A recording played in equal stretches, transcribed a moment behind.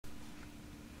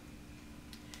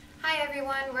Hi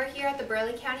everyone, we're here at the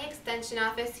Burleigh County Extension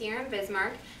Office here in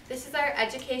Bismarck. This is our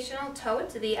educational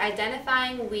tote, the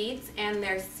Identifying Weeds and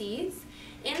Their Seeds.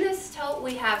 In this tote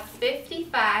we have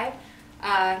 55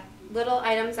 little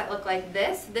items that look like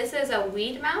this. This is a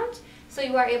weed mount, so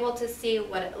you are able to see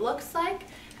what it looks like.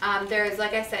 There's,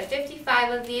 like I said,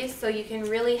 55 of these, so you can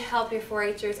really help your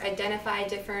 4-Hers identify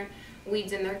different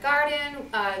weeds in their garden,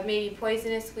 maybe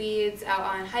poisonous weeds out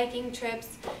on hiking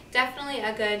trips. Definitely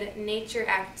a good nature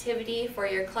activity for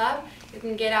your club. You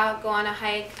can get out, go on a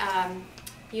hike,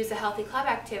 use a healthy club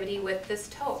activity with this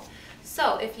tote.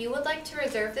 So if you would like to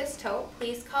reserve this tote,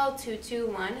 please call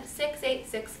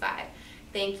 221-6865.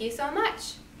 Thank you so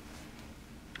much.